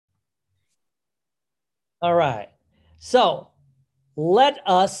All right. So let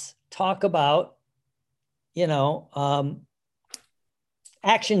us talk about, you know,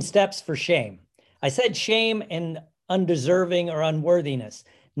 action steps for shame. I said shame and undeserving or unworthiness.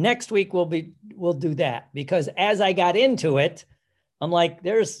 Next week we'll do that because as I got into it, I'm like,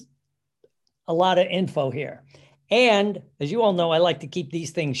 there's a lot of info here. And as you all know, I like to keep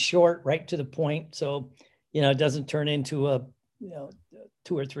these things short, right to the point. So, it doesn't turn into a,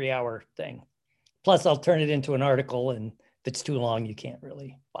 2 or 3 hour thing. Plus, I'll turn it into an article. And if it's too long, you can't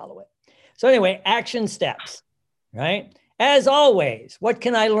really follow it. So, anyway, action steps, right? As always, what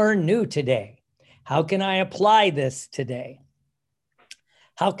can I learn new today? How can I apply this today?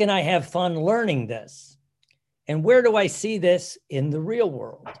 How can I have fun learning this? And where do I see this in the real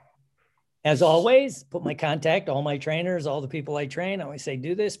world? As always, put my contact, all my trainers, all the people I train. I always say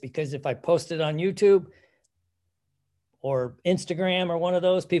do this because if I post it on YouTube or Instagram or one of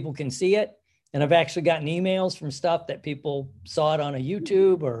those, people can see it. And I've actually gotten emails from stuff that people saw it on a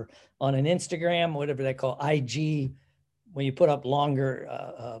YouTube or on an Instagram, whatever they call IG, when you put up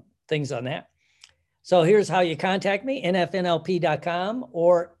longer things on that. So here's how you contact me, nfnlp.com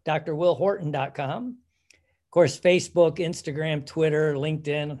or drwillhorton.com. Of course, Facebook, Instagram, Twitter,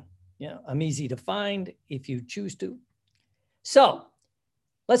 LinkedIn. I'm easy to find if you choose to. So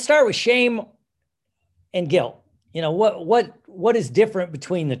let's start with shame and guilt. What is different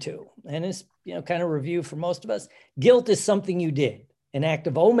between the two? And it's, kind of review for most of us. Guilt is something you did, an act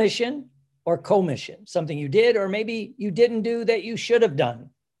of omission or commission, something you did, or maybe you didn't do that you should have done,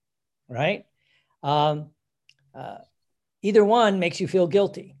 right? Either one makes you feel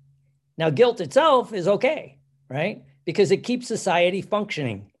guilty. Now, guilt itself is okay, right? Because it keeps society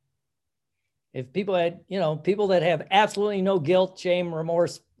functioning. If people had, people that have absolutely no guilt, shame,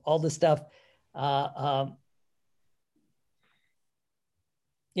 remorse, all this stuff,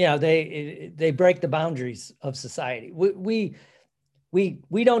 they break the boundaries of society. We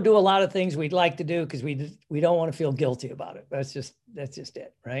don't do a lot of things we'd like to do because we don't want to feel guilty about it. That's just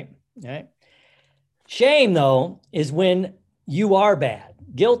it, right? All right. Shame, though, is when you are bad.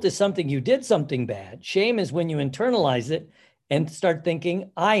 Guilt is something you did something bad. Shame is when you internalize it and start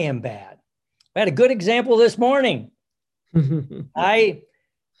thinking, I am bad. I had a good example this morning. I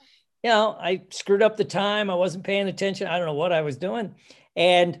screwed up the time. I wasn't paying attention. I don't know what I was doing.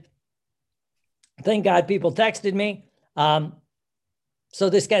 And thank God people texted me. So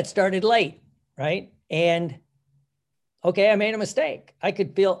this got started late, right? And okay, I made a mistake. I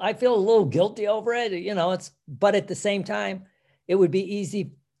feel a little guilty over it, but at the same time, it would be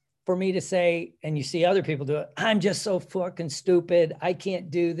easy for me to say, and you see other people do it, I'm just so fucking stupid. I can't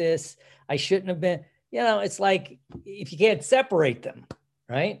do this. I shouldn't have been, it's like if you can't separate them,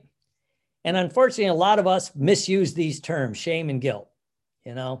 right? And unfortunately, a lot of us misuse these terms, shame and guilt,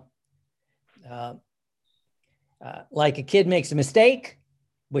 like a kid makes a mistake,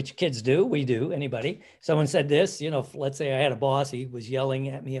 which kids do, we do, anybody. Someone said this, let's say I had a boss, he was yelling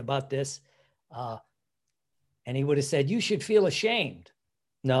at me about this, and he would have said, you should feel ashamed.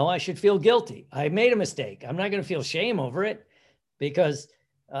 No, I should feel guilty. I made a mistake. I'm not going to feel shame over it because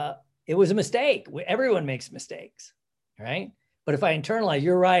it was a mistake. Everyone makes mistakes, right? But if I internalize,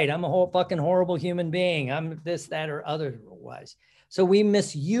 you're right, I'm a whole fucking horrible human being. I'm this, that, or otherwise. So we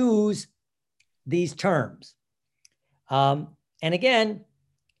misuse these terms. And again,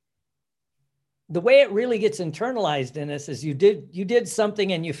 the way it really gets internalized in us is you did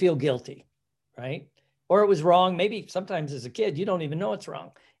something and you feel guilty, right? Or it was wrong. Maybe sometimes as a kid, you don't even know it's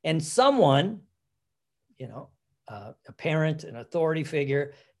wrong. And someone, a parent, an authority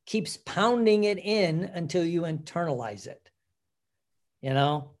figure, keeps pounding it in until you internalize it,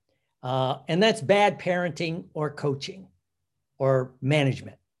 and that's bad parenting or coaching or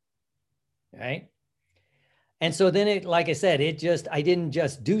management, right? And so then it, like I said, I didn't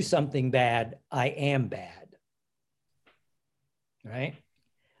just do something bad, I am bad, right?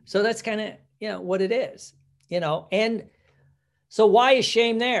 So that's kind of, what it is, and so why is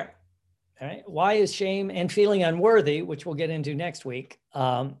shame there? All right. Why is shame and feeling unworthy, which we'll get into next week,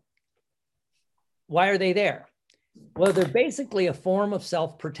 why are they there? Well, they're basically a form of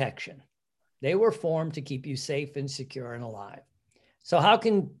self-protection. They were formed to keep you safe and secure and alive. So how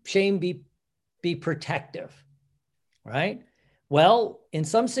can shame be protective, right? Well, in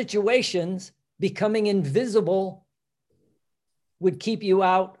some situations, becoming invisible would keep you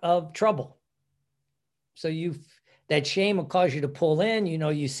out of trouble. So that shame will cause you to pull in,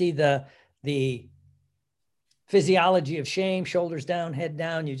 you see the physiology of shame, shoulders down, head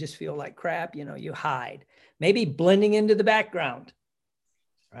down, you just feel like crap, you hide. Maybe blending into the background,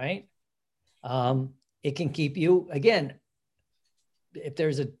 right? It can keep you, again, if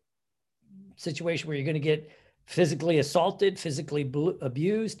there's situation where you're going to get physically assaulted, physically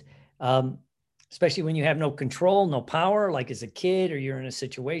abused, especially when you have no control, no power, like as a kid or you're in a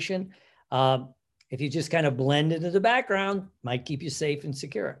situation. If you just kind of blend into the background, might keep you safe and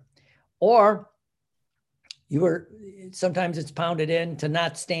secure. Or sometimes it's pounded in to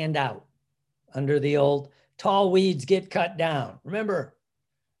not stand out under the old tall weeds get cut down. Remember,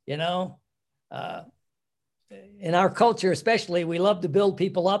 in our culture, especially, we love to build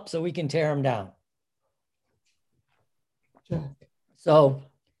people up so we can tear them down. So,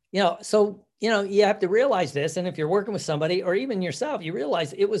 you have to realize this. And if you're working with somebody or even yourself, you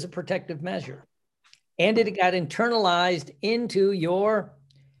realize it was a protective measure and it got internalized into your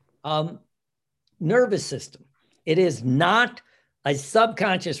nervous system. It is not a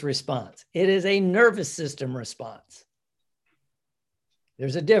subconscious response. It is a nervous system response.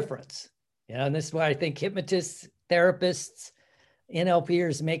 There's a difference. And this is why I think hypnotists, therapists,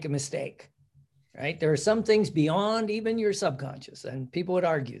 NLPers make a mistake, right? There are some things beyond even your subconscious, and people would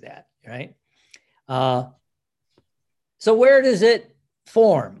argue that, right? So where does it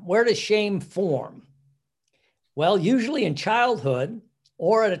form? Where does shame form? Well, usually in childhood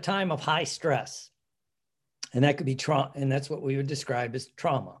or at a time of high stress. And that could be trauma, and that's what we would describe as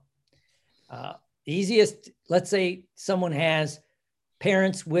trauma. Easiest, let's say someone has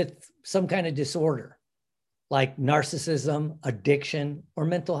parents with some kind of disorder, like narcissism, addiction, or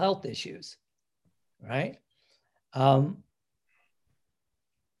mental health issues, right? And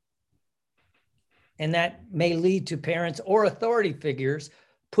that may lead to parents or authority figures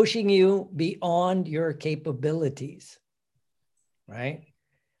pushing you beyond your capabilities, right?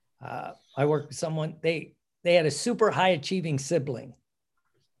 I worked with someone, they had a super high achieving sibling,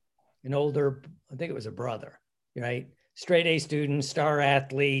 an older, I think it was a brother, right? Straight A student, star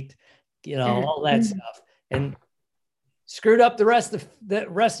athlete, all that stuff, and screwed up the rest of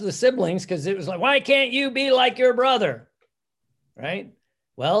the siblings because it was like, why can't you be like your brother, right?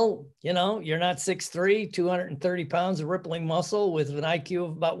 Well, you're not 6'3", 230 pounds of rippling muscle with an IQ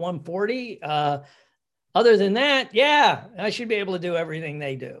of about 140. Other than that, yeah, I should be able to do everything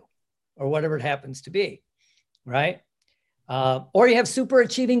they do, or whatever it happens to be, right? Or you have super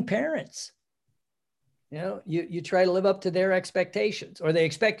achieving parents. You try to live up to their expectations, or they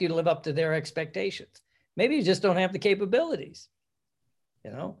expect you to live up to their expectations. Maybe you just don't have the capabilities,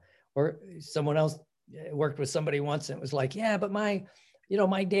 or someone else worked with somebody once and it was like, yeah, but my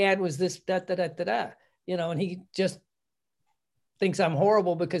dad was this, and he just thinks I'm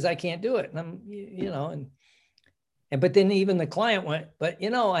horrible because I can't do it. And I'm, but then even the client went, but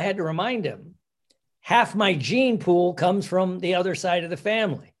I had to remind him, half my gene pool comes from the other side of the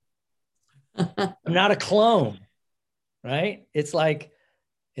family. I'm not a clone, right? It's like,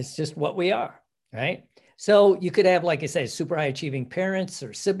 it's just what we are, right? So you could have, like I say, super high achieving parents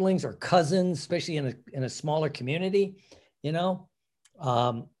or siblings or cousins, especially in a smaller community,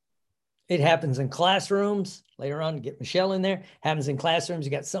 It happens in classrooms. Later on, get Michelle in there. Happens in classrooms.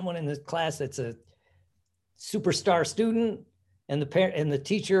 You got someone in the class that's a superstar student, and the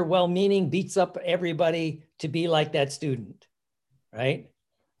teacher, well-meaning, beats up everybody to be like that student, right?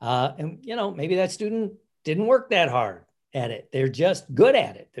 And maybe that student didn't work that hard at it. They're just good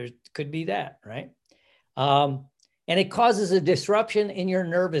at it. There could be that, right? And it causes a disruption in your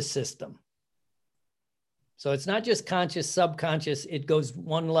nervous system. So it's not just conscious, subconscious. It goes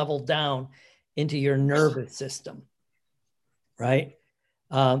one level down into your nervous system, right?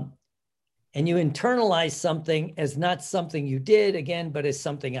 And you internalize something as not something you did, again, but as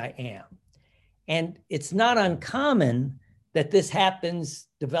something I am. And it's not uncommon that this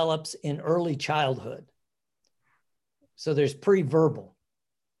develops in early childhood. So there's pre-verbal,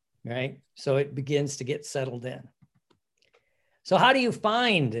 right? So it begins to get settled in. So how do you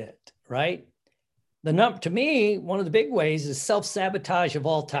find it, right? To me, one of the big ways is self-sabotage of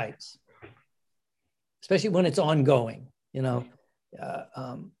all types, especially when it's ongoing.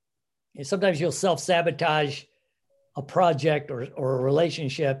 Sometimes you'll self-sabotage a project or a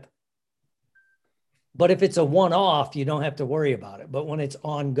relationship, but if it's a one-off, you don't have to worry about it. But when it's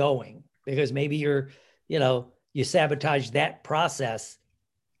ongoing, because maybe you sabotage that process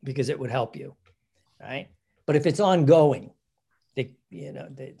because it would help you, right? But if it's ongoing,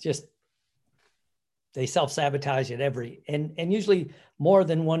 they self-sabotage at and usually more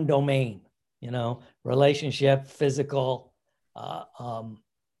than one domain, relationship, physical,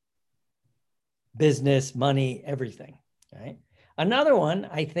 business, money, everything, right? Another one,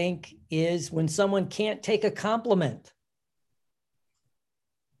 I think, is when someone can't take a compliment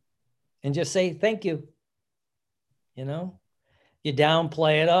and just say, thank you. You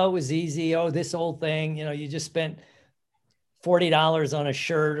downplay it. Oh, it was easy. Oh, this old thing, you just spent $40 on a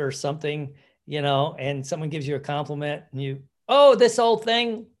shirt or something. and someone gives you a compliment and you, oh, this old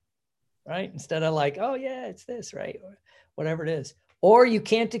thing, right? Instead of like, oh yeah, it's this, right? Or whatever it is. Or you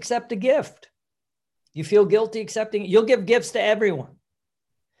can't accept a gift. You feel guilty accepting it. You'll give gifts to everyone.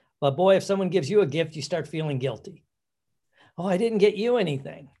 But boy, if someone gives you a gift, you start feeling guilty. Oh, I didn't get you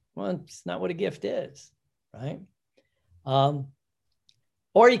anything. Well, it's not what a gift is, right?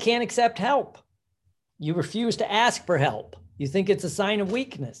 Or you can't accept help. You refuse to ask for help. You think it's a sign of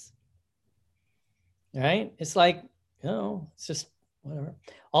weakness, right? It's like, it's just whatever.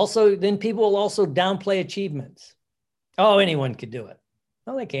 Also, then people will also downplay achievements. Oh, anyone could do it.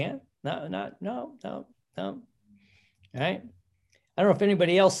 No, they can't. No. Right? I don't know if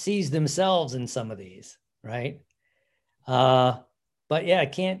anybody else sees themselves in some of these, right? But yeah, I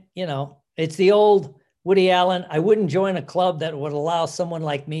can't, it's the old Woody Allen. I wouldn't join a club that would allow someone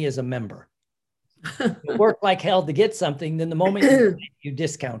like me as a member. You work like hell to get something, then the moment you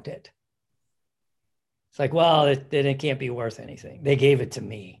discount it. It's like, well, it can't be worth anything. They gave it to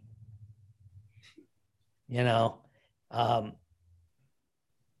me. I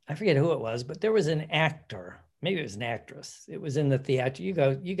forget who it was, but there was an actor, maybe it was an actress. It was in the theater.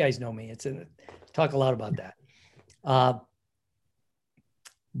 You guys know me. It's in the, talk a lot about that.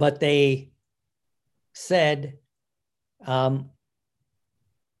 But they said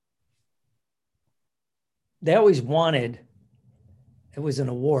they always wanted, it was an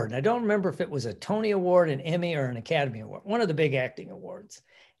award. I don't remember if it was a Tony Award, an Emmy, or an Academy Award, one of the big acting awards.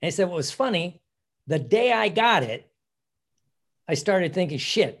 And they said what was funny, the day I got it, I started thinking,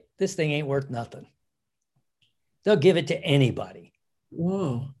 shit, this thing ain't worth nothing. They'll give it to anybody.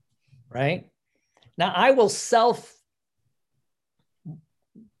 Whoa. Right? Now, I will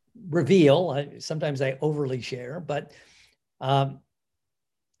self-reveal. Sometimes I overly share, but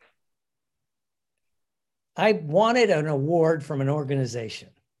I wanted an award from an organization,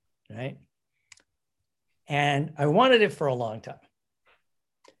 right? And I wanted it for a long time.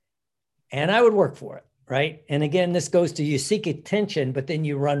 And I would work for it, right? And again, this goes to you seek attention, but then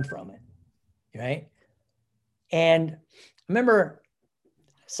you run from it, right? And I remember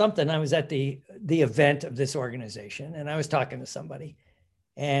something, I was at the event of this organization and I was talking to somebody,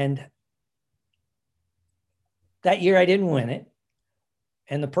 and that year I didn't win it.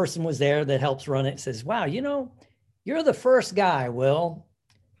 And the person was there that helps run it, says, wow, you're the first guy, Will,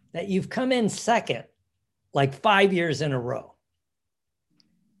 that you've come in second like 5 years in a row.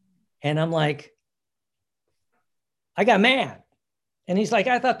 And I'm like, I got mad. And he's like,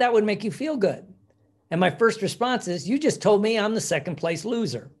 I thought that would make you feel good. And my first response is, you just told me I'm the second place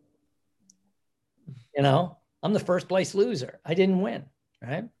loser. I'm the first place loser. I didn't win,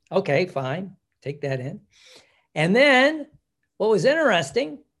 right? Okay, fine. Take that in. And then what was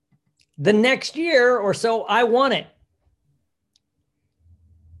interesting, the next year or so, I won it,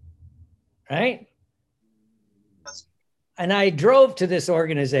 right? And I drove to this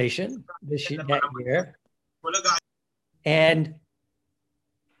organization that year, and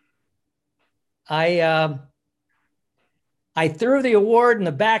I threw the award in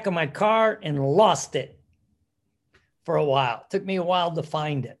the back of my car and lost it for a while. It took me a while to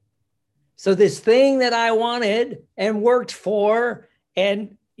find it. So this thing that I wanted and worked for,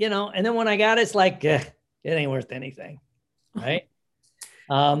 and then when I got it, it's like, it ain't worth anything, right?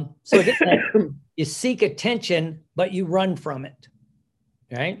 So again, you seek attention, but you run from it,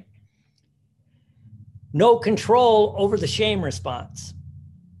 right? No control over the shame response,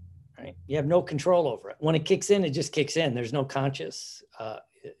 right? You have no control over it. When it kicks in, it just kicks in. There's no conscious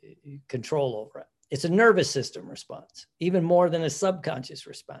control over it. It's a nervous system response, even more than a subconscious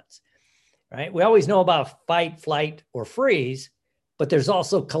response, right? We always know about fight, flight, or freeze, but there's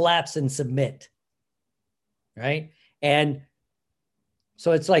also collapse and submit, right? And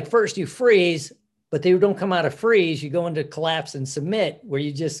so it's like first you freeze, but they don't come out of freeze. You go into collapse and submit, where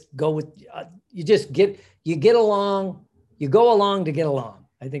you just go with, you get along, you go along to get along.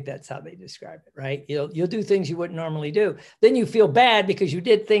 I think that's how they describe it, right? You'll do things you wouldn't normally do. Then you feel bad because you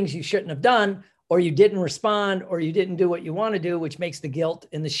did things you shouldn't have done, or you didn't respond, or you didn't do what you want to do, which makes the guilt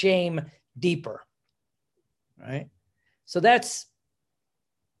and the shame deeper, right? So that's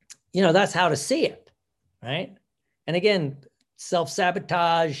how to see it, right? And again,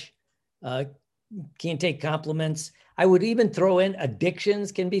 self-sabotage, can't take compliments. I would even throw in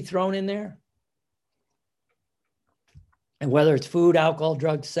addictions can be thrown in there. And whether it's food, alcohol,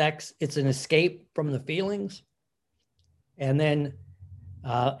 drugs, sex, it's an escape from the feelings. And then,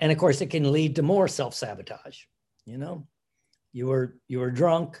 and of course, it can lead to more self-sabotage. You were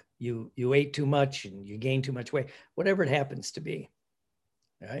drunk, you ate too much and you gained too much weight, whatever it happens to be,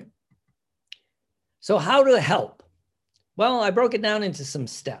 right? So how to help? Well, I broke it down into some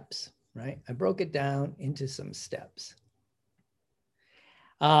steps. right? I broke it down into some steps.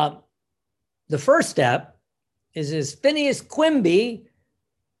 The first step is Phineas Quimby,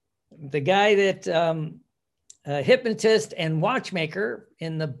 the guy that hypnotist and watchmaker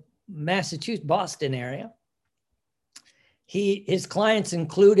in the Massachusetts, Boston area. His clients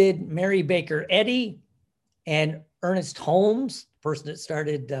included Mary Baker Eddy and Ernest Holmes, the person that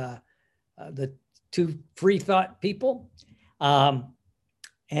started the two free thought people. And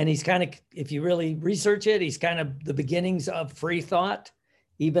he's kind of, if you really research it, he's kind of the beginnings of free thought,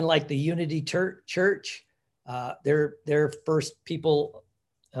 even like the Unity Church. Their first people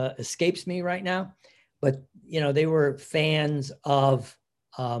escapes me right now, but they were fans of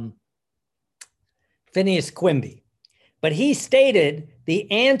Phineas Quimby. But he stated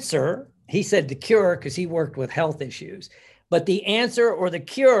the answer, he said the cure because he worked with health issues, but the answer or the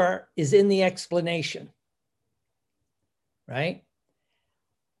cure is in the explanation, right?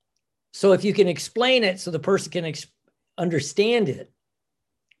 So if you can explain it so the person can understand it,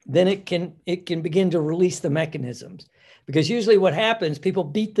 then it can begin to release the mechanisms. Because usually what happens, people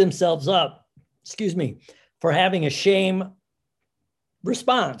beat themselves up, for having a shame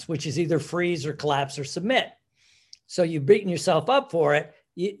response, which is either freeze or collapse or submit. So you've beaten yourself up for it.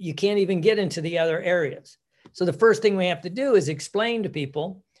 You can't even get into the other areas. So the first thing we have to do is explain to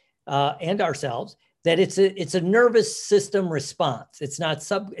people and ourselves that it's a nervous system response. It's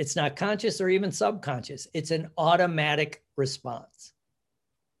not conscious or even subconscious. It's an automatic response,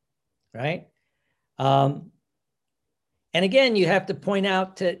 right? And again, you have to point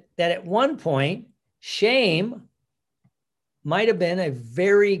out that at one point, shame might have been a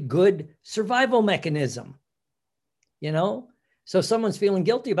very good survival mechanism. So if someone's feeling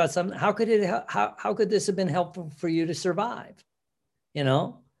guilty about something, how could this have been helpful for you to survive?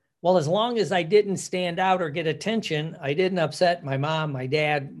 Well, as long as I didn't stand out or get attention, I didn't upset my mom, my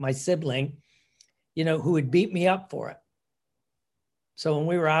dad, my sibling, who would beat me up for it. So when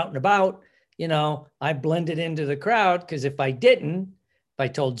we were out and about, I blended into the crowd, because if I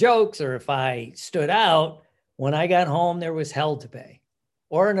told jokes or if I stood out, when I got home, there was hell to pay,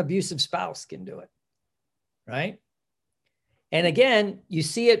 or an abusive spouse can do it, right? And again, you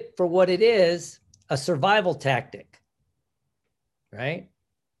see it for what it is, a survival tactic, right?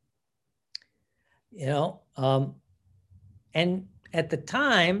 And at the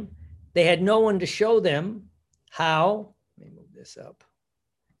time, they had no one to show them how, let me move this up,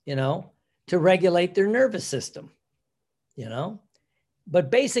 to regulate their nervous system, But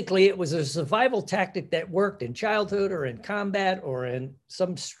basically, it was a survival tactic that worked in childhood or in combat or in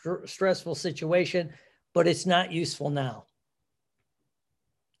some stressful situation, but it's not useful now.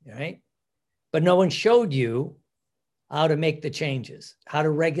 Right? But no one showed you how to make the changes, how to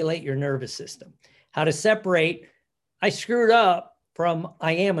regulate your nervous system, how to separate, I screwed up from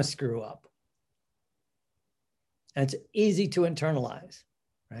I am a screw up. And it's easy to internalize,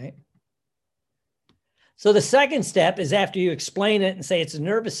 right? So the second step is after you explain it and say it's a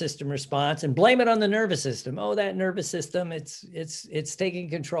nervous system response and blame it on the nervous system. Oh, that nervous system, it's taking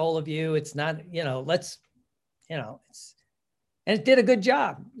control of you. It's not, and it did a good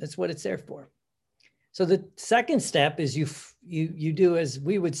job. That's what it's there for. So the second step is you do, as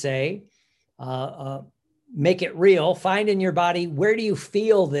we would say, make it real. Find in your body, where do you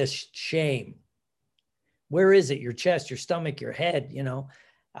feel this shame? Where is it? Your chest, your stomach, your head,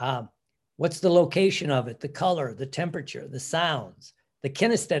 what's the location of it? The color, the temperature, the sounds, the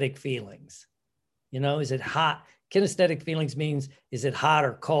kinesthetic feelings. Is it hot? Kinesthetic feelings means, is it hot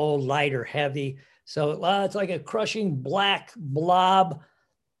or cold, light or heavy? So it's like a crushing black blob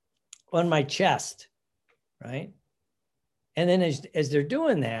on my chest, right? And then as they're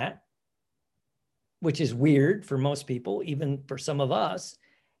doing that, which is weird for most people, even for some of us,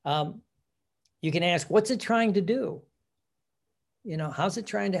 you can ask, what's it trying to do? How's it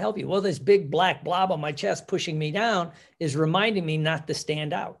trying to help you? Well, this big black blob on my chest pushing me down is reminding me not to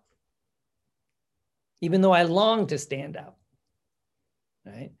stand out, even though I long to stand out,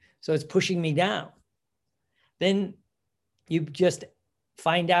 right? So it's pushing me down. Then you just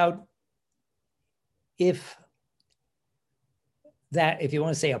find out if you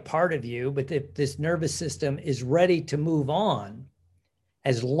want to say a part of you, but if this nervous system is ready to move on,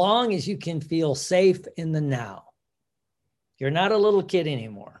 as long as you can feel safe in the now. You're not a little kid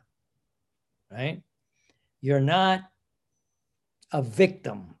anymore, right? You're not a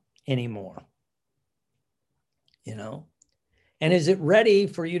victim anymore, And is it ready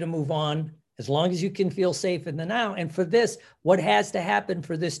for you to move on as long as you can feel safe in the now? And for this, what has to happen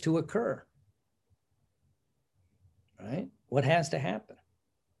for this to occur? Right? What has to happen?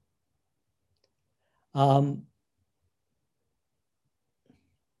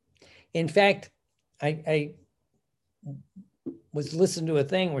 In fact, I was listening to a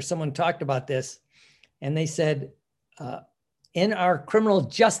thing where someone talked about this, and they said, in our criminal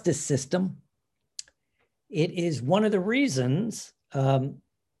justice system, it is one of the reasons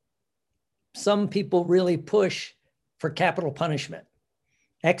some people really push for capital punishment,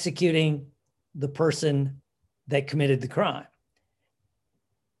 executing the person that committed the crime.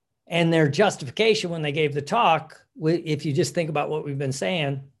 And their justification when they gave the talk, if you just think about what we've been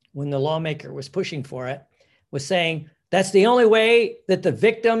saying, when the lawmaker was pushing for it, was saying that's the only way that the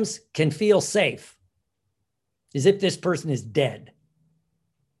victims can feel safe is if this person is dead.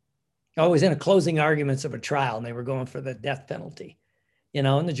 I was in a closing arguments of a trial and they were going for the death penalty, you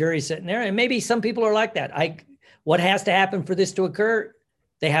know, and the jury's sitting there, and maybe some people are like that. What has to happen for this to occur?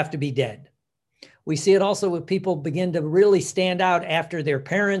 They have to be dead. We see it also with people begin to really stand out after their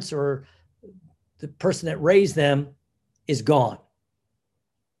parents or the person that raised them is gone.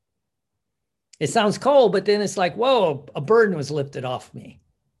 It sounds cold, but then it's like, whoa, a burden was lifted off me,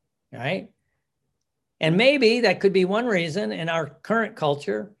 right? And maybe that could be one reason in our current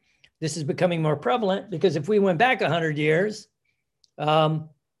culture, this is becoming more prevalent, because if we went back 100 years,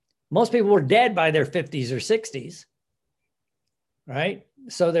 most people were dead by their 50s or 60s, right?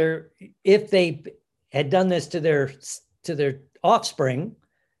 So if they had done this to their offspring,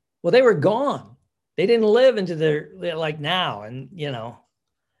 well, they were gone. They didn't live into their, like now, and you know.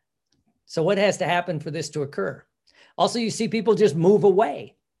 So what has to happen for this to occur? Also, you see people just move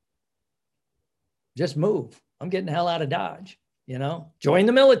away. Just move. I'm getting the hell out of Dodge, you know, join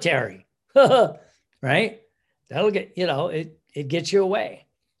the military, right? That'll get, you know, it gets you away.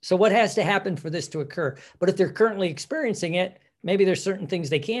 So what has to happen for this to occur? But if they're currently experiencing it, maybe there's certain things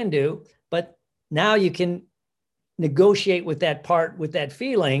they can do, but now you can negotiate with that part, with that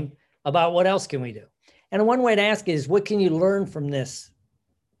feeling about what else can we do? And one way to ask is, what can you learn from this?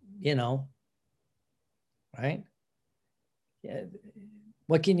 You know, right? Yeah.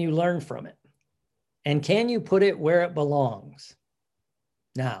 What can you learn from it? And can you put it where it belongs?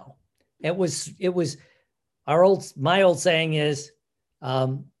 Now, it was my old saying is,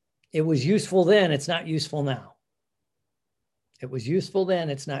 it was useful then, it's not useful now. It was useful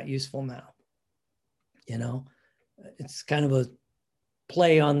then, it's not useful now. You know, it's kind of a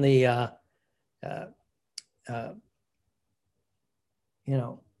play on the, you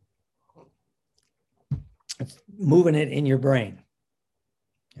know, moving it in your brain,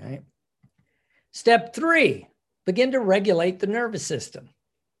 right? Step 3, begin to regulate the nervous system.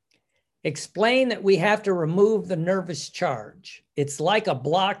 Explain that we have to remove the nervous charge. It's like a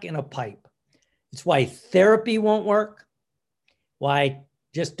block in a pipe. It's why therapy won't work, why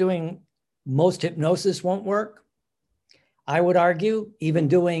just doing most hypnosis won't work. I would argue even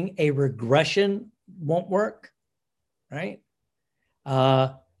doing a regression won't work, right?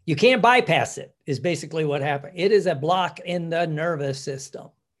 You can't bypass it, is basically what happened. It is a block in the nervous system.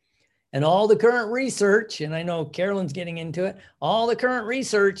 And all the current research, and I know Carolyn's getting into it, all the current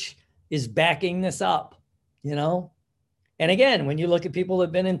research is backing this up, you know? And again, when you look at people that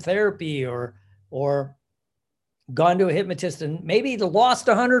have been in therapy or gone to a hypnotist and maybe lost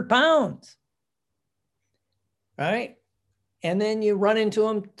 100 pounds, right? And then you run into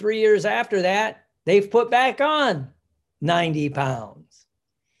them 3 years after that, they've put back on 90 pounds.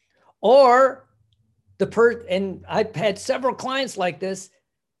 Or and I've had several clients like this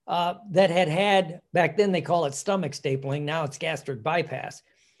that had, back then they call it stomach stapling, now it's gastric bypass,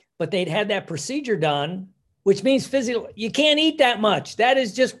 but they'd had that procedure done, which means you can't eat that much. That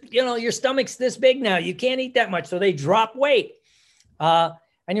is just, you know, your stomach's this big now, you can't eat that much. So they drop weight. I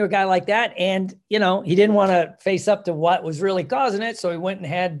knew a guy like that, and, you know, he didn't want to face up to what was really causing it. So he went and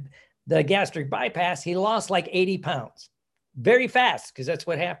had the gastric bypass. He lost like 80 pounds very fast, because that's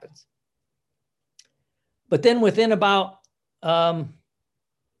what happens. But then within about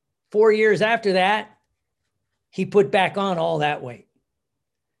 4 years after that, he put back on all that weight.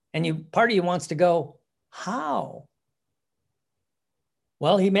 And part of you wants to go, how?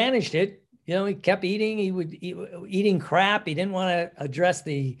 Well, he managed it. You know, he kept eating. He would eating crap. He didn't want to address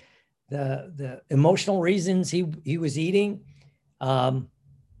the emotional reasons he was eating. You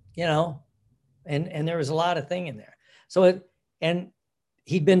know, and there was a lot of thing in there. So and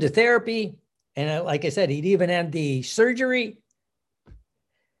he'd been to therapy, and like I said, he'd even had the surgery.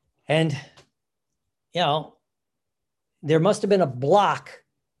 And, you know, there must have been a block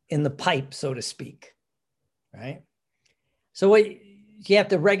in the pipe, so to speak, right? So you have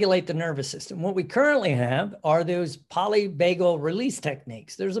to regulate the nervous system. What we currently have are those polyvagal release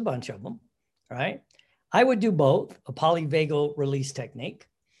techniques. There's a bunch of them, right? I would do both, a polyvagal release technique.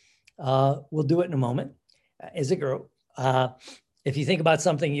 We'll do it in a moment as a group. if you think about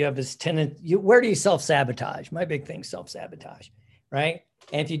something, you have this tendency, where do you self-sabotage? My big thing, self-sabotage, right?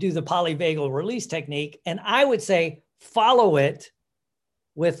 And if you do the polyvagal release technique, and I would say follow it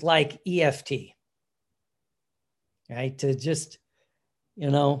with like EFT, right? To just, you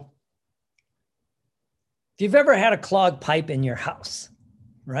know, if you've ever had a clogged pipe in your house,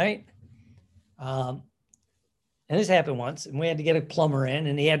 right? And this happened once, and we had to get a plumber in,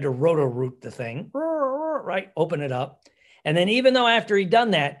 and he had to roto-root the thing, right? Open it up. And then even though after he'd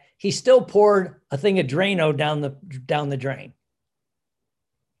done that, he still poured a thing of Drano down the drain,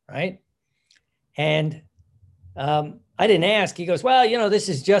 right? And I didn't ask. He goes, well, you know, this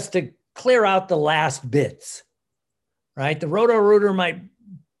is just to clear out the last bits, right? The roto-rooter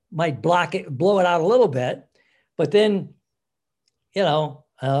might block it, blow it out a little bit, but then, you know,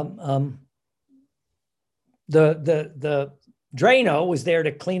 the Drano was there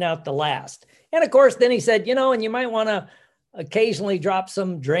to clean out the last. And of course, then he said, you know, and you might want to occasionally drop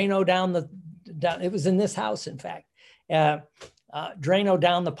some Drano down, it was in this house, in fact, Drano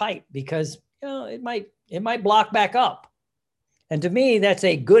down the pipe, because, you know, it might block back up. And to me, that's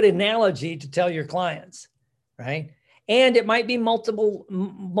a good analogy to tell your clients, right? And it might be multiple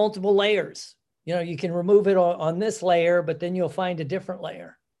layers. You know, you can remove it on this layer, but then you'll find a different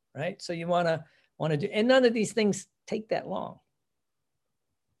layer, right? So you want to do, and none of these things take that long.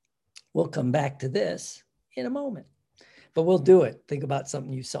 We'll come back to this in a moment, but we'll do it. Think about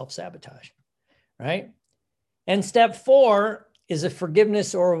something you self-sabotage, right? And step 4 is a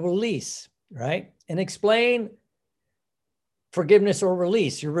forgiveness or a release, right? And explain forgiveness or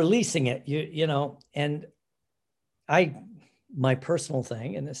release. You're releasing it, you know, and my personal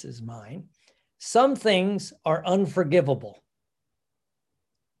thing, and this is mine, some things are unforgivable,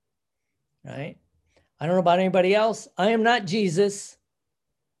 right? I don't know about anybody else. I am not Jesus.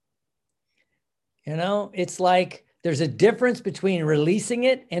 You know, it's like there's a difference between releasing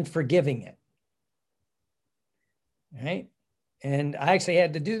it and forgiving it, right? And I actually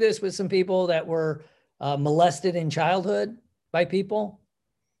had to do this with some people that were molested in childhood by people.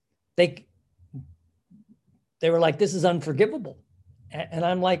 They were like, this is unforgivable. And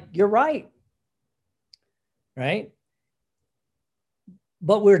I'm like, you're right. Right?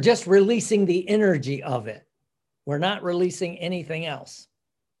 But we're just releasing the energy of it. We're not releasing anything else,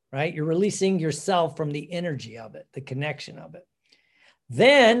 right? You're releasing yourself from the energy of it, the connection of it.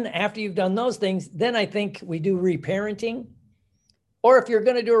 Then after you've done those things, then I think we do reparenting. Or if you're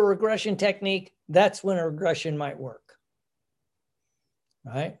going to do a regression technique, that's when a regression might work,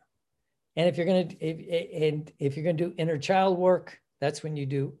 right? And if you're going to do inner child work, that's when you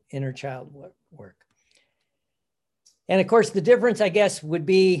do inner child work. And of course, the difference, I guess, would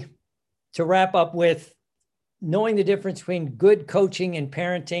be to wrap up with knowing the difference between good coaching and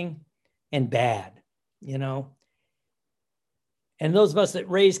parenting and bad, you know. And those of us that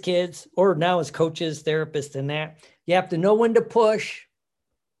raise kids, or now as coaches, therapists, and that, you have to know when to push,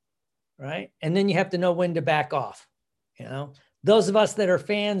 right? And then you have to know when to back off, you know. Those of us that are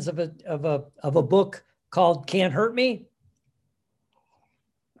fans of a book called Can't Hurt Me,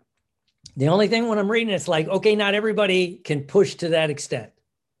 the only thing when I'm reading, it's like, okay, not everybody can push to that extent,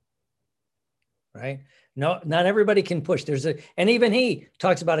 right? No, not everybody can push. And even he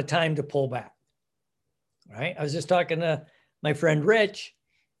talks about a time to pull back, right? I was just talking to my friend Rich,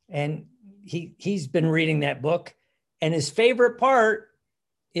 and he's been reading that book, and his favorite part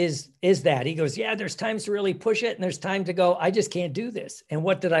is that he goes, yeah, there's times to really push it, and there's time to go, I just can't do this. And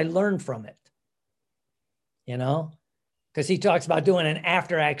what did I learn from it? You know? Because he talks about doing an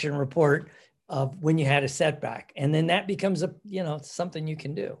after action report of when you had a setback. And then that becomes something you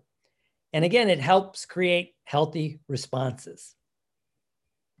can do. And again, it helps create healthy responses.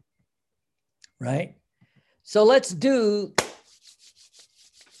 Right? So let's do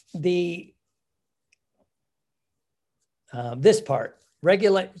this part.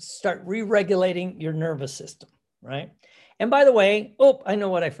 Start re-regulating your nervous system, right? And by the way, I know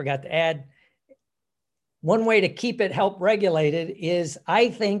what I forgot to add. One way to keep it help regulated is, I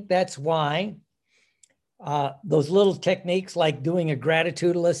think that's why those little techniques like doing a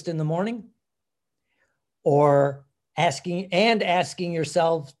gratitude list in the morning, or asking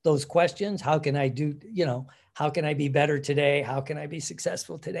yourself those questions. How can I do, how can I be better today? How can I be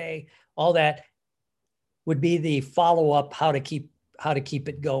successful today? All that would be the follow-up, how to keep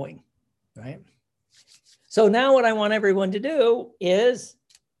it going, right? So now what I want everyone to do is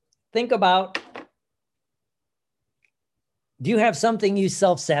think about, do you have something you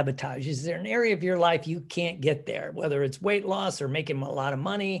self-sabotage? Is there an area of your life you can't get there, whether it's weight loss or making a lot of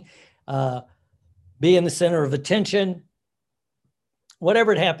money, be in the center of attention,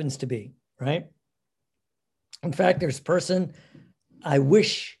 whatever it happens to be, right? In fact, there's a person I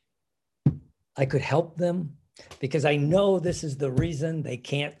wish I could help them because I know this is the reason they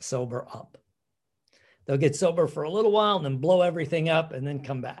can't sober up. They'll get sober for a little while and then blow everything up and then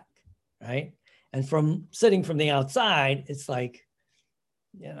come back, right? And from sitting from the outside, it's like,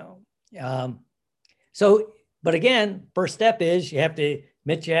 so, but again, first step is you have to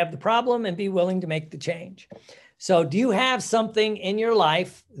admit you have the problem and be willing to make the change. So do you have something in your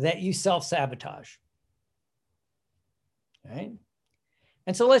life that you self-sabotage? Right?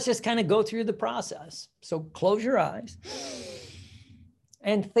 And so let's just kind of go through the process. So close your eyes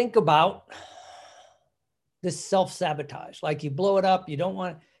and think about this self-sabotage. Like you blow it up, you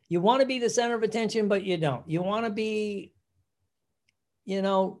want to be the center of attention, but you don't. You want to be,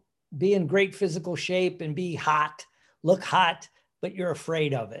 be in great physical shape and be hot, look hot, but you're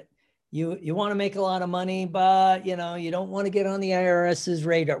afraid of it. You want to make a lot of money, but you don't want to get on the IRS's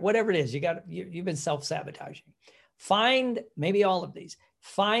radar, whatever it is, you've been self-sabotaging. Find maybe all of these,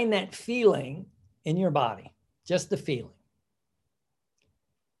 find that feeling in your body, just the feeling,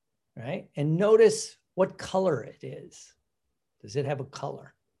 right? And notice what color it is. Does it have a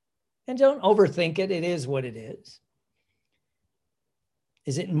color? And don't overthink it. It is what it is.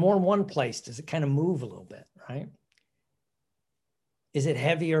 Is it in more one place? Does it kind of move a little bit, right? Is it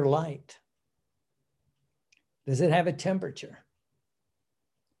heavy or light? Does it have a temperature?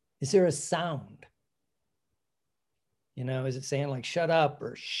 Is there a sound? Is it saying like shut up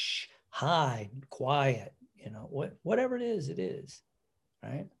or shh, hide, quiet, whatever it is,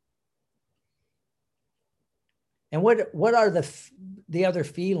 right? And what are the other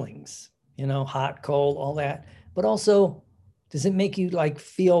feelings? Hot, cold, all that. But also, does it make you like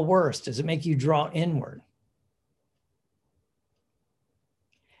feel worse? Does it make you draw inward?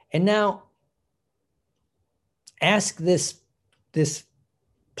 And now ask this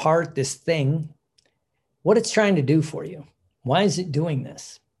part, this thing, what it's trying to do for you. Why is it doing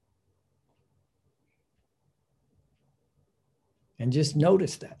this? And just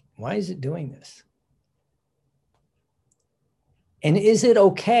notice that. Why is it doing this? And is it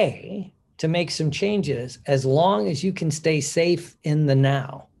okay to make some changes as long as you can stay safe in the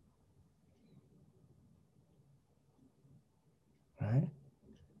now? Right?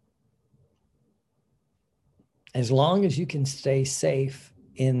 As long as you can stay safe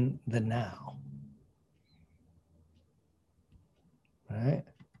in the now. Right?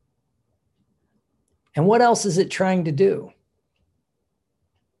 And what else is it trying to do?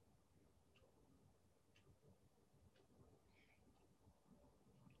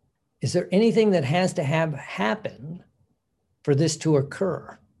 Is there anything that has to have happen for this to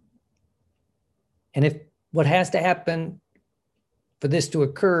occur? And if what has to happen for this to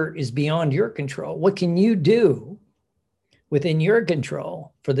occur is beyond your control, what can you do within your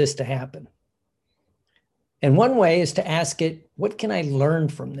control for this to happen? And one way is to ask it, what can I learn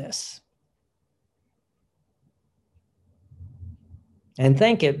from this? And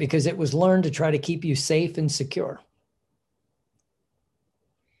thank it because it was learned to try to keep you safe and secure.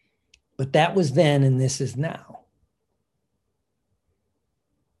 But that was then and this is now.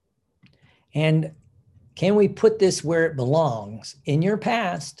 And can we put this where it belongs? In your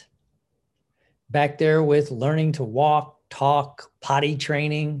past, back there with learning to walk, talk, potty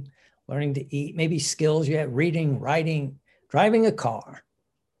training, learning to eat, maybe skills you have, reading, writing, driving a car.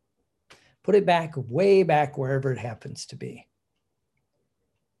 Put it back, way back, wherever it happens to be.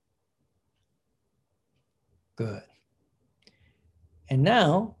 Good. And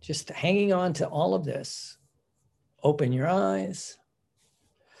now, just hanging on to all of this, open your eyes.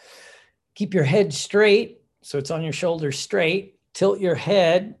 Keep your head straight, so it's on your shoulders straight. Tilt your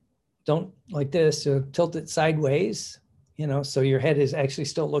head, don't like this, so tilt it sideways, so your head is actually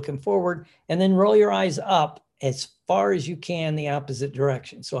still looking forward. And then roll your eyes up as far as you can the opposite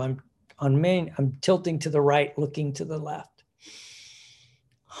direction. So I'm tilting to the right, looking to the left.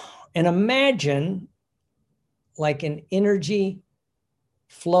 And imagine like an energy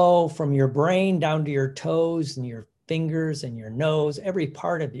flow from your brain down to your toes and your fingers and your nose, every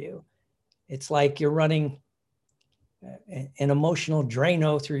part of you. It's like you're running an emotional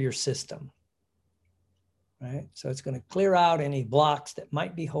Drano through your system, right? So it's going to clear out any blocks that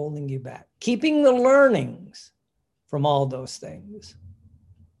might be holding you back, keeping the learnings from all those things,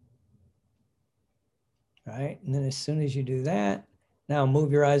 right? And then as soon as you do that, now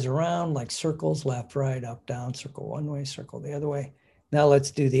move your eyes around like circles, left, right, up, down, circle one way, circle the other way. Now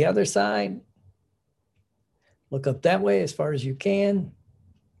let's do the other side. Look up that way as far as you can.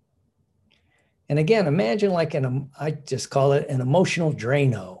 And again, imagine like I just call it an emotional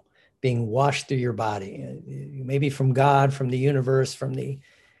Drano being washed through your body, maybe from God, from the universe, from the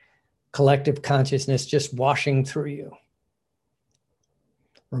collective consciousness, just washing through you.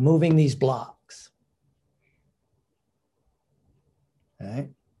 removing these blocks. All right.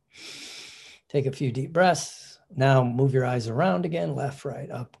 Take a few deep breaths. Now move your eyes around again, left, right,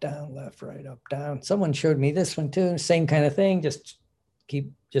 up, down, left, right, up, down. Someone showed me this one too, same kind of thing. Just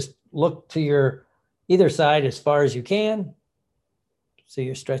look to your either side as far as you can. So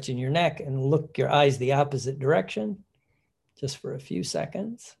you're stretching your neck and look your eyes the opposite direction just for a few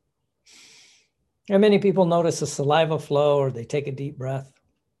seconds. And many people notice a saliva flow or they take a deep breath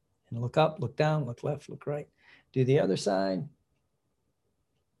and look up, look down, look left, look right. Do the other side.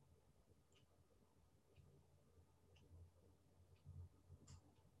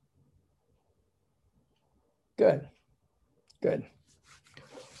 Good, good.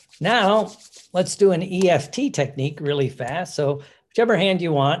 Now let's do an EFT technique really fast. So whichever hand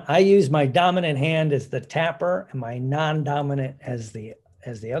you want, I use my dominant hand as the tapper and my non-dominant as the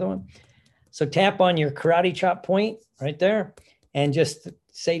other one. So tap on your karate chop point right there and just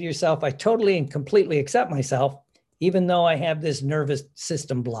say to yourself, I totally and completely accept myself, even though I have this nervous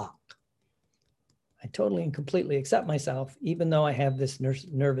system block. I totally and completely accept myself, even though I have this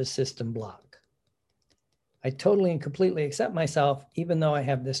nervous system block. I totally and completely accept myself, even though I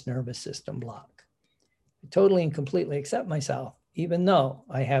have this nervous system block. I totally and completely accept myself, even though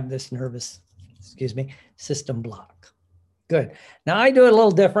I have this system block. Good. Now I do it a little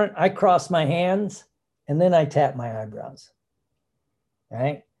different. I cross my hands and then I tap my eyebrows. All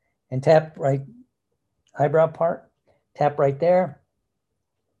right. And tap right eyebrow part, tap right there.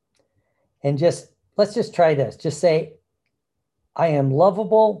 And let's just try this. Just say, I am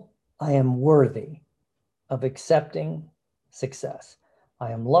lovable. I am worthy of accepting success.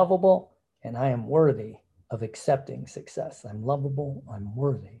 I am lovable and I am worthy of accepting success. I'm lovable, I'm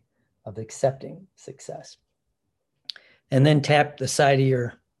worthy of accepting success. And then tap the side of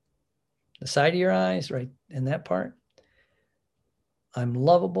your eyes, right in that part. I'm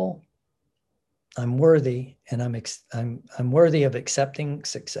lovable, I'm worthy, and I'm worthy of accepting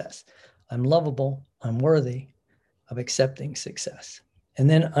success. I'm lovable, I'm worthy of accepting success. And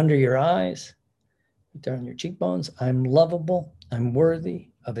then under your eyes, there on your cheekbones, I'm lovable, I'm worthy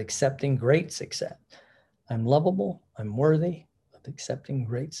of accepting great success. I'm lovable, I'm worthy of accepting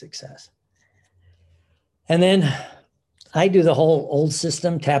great success. And then I do the whole old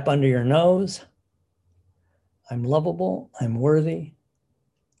system, tap under your nose. I'm lovable, I'm worthy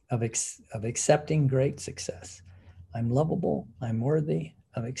of accepting great success. I'm lovable, I'm worthy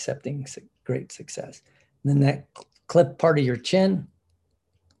of accepting great success. And then that clip part of your chin,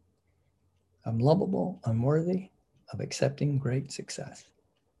 I'm lovable, I'm worthy of accepting great success.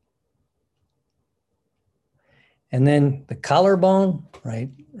 And then the collarbone,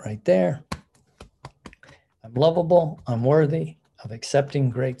 right there. I'm lovable, I'm worthy of accepting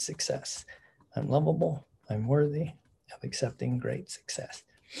great success. I'm lovable, I'm worthy of accepting great success.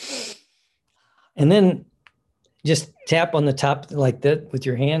 And then just tap on the top like that with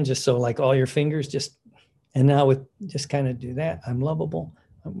your hand, just so like all your fingers and now just kind of do that. I'm lovable,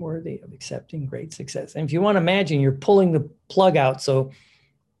 I'm worthy of accepting great success. And if you want to imagine, you're pulling the plug out so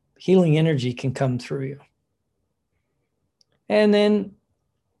healing energy can come through you. And then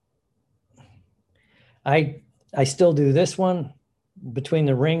I still do this one between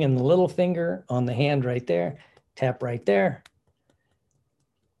the ring and the little finger on the hand right there. Tap right there.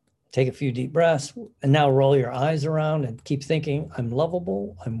 Take a few deep breaths. And now roll your eyes around and keep thinking, I'm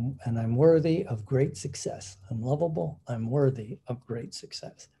lovable, and I'm worthy of great success. I'm lovable, I'm worthy of great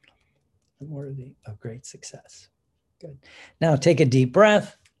success. I'm worthy of great success. Good. Now take a deep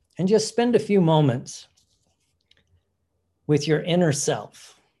breath and just spend a few moments with your inner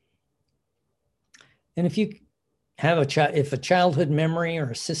self. And if you have a childhood memory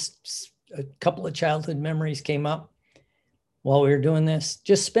or a couple of childhood memories came up while we were doing this,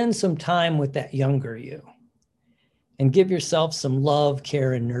 just spend some time with that younger you and give yourself some love,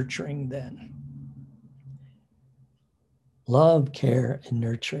 care, and nurturing then. Love, care, and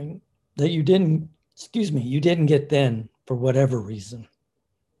nurturing that you didn't get then for whatever reason.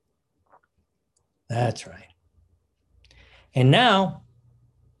 That's right. And now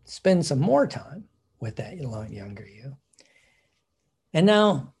spend some more time with that younger you. And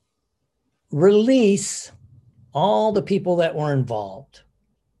now release all the people that were involved.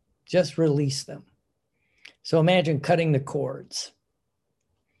 Just release them. So imagine cutting the cords,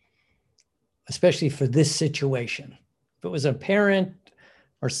 especially for this situation. If it was a parent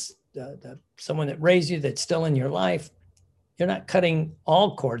or someone that raised you that's still in your life, you're not cutting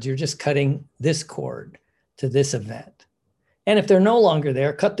all cords. You're just cutting this cord to this event. And if they're no longer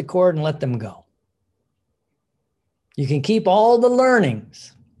there, cut the cord and let them go. You can keep all the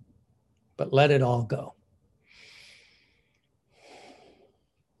learnings, but let it all go.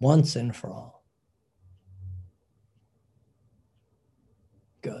 once and for all.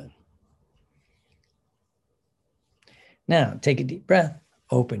 Good. Now, take a deep breath,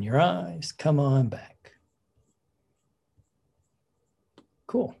 open your eyes, come on back.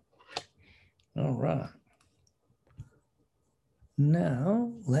 Cool. All right.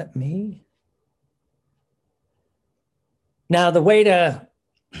 Now, the way to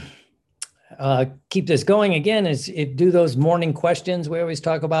keep this going again is do those morning questions. We always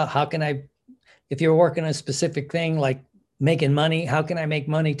talk about if you're working a specific thing like making money, how can I make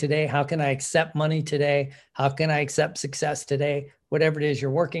money today? How can I accept money today? How can I accept success today? Whatever it is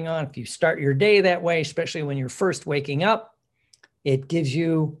you're working on, if you start your day that way, especially when you're first waking up, it gives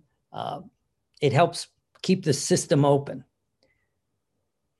you, it helps keep the system open.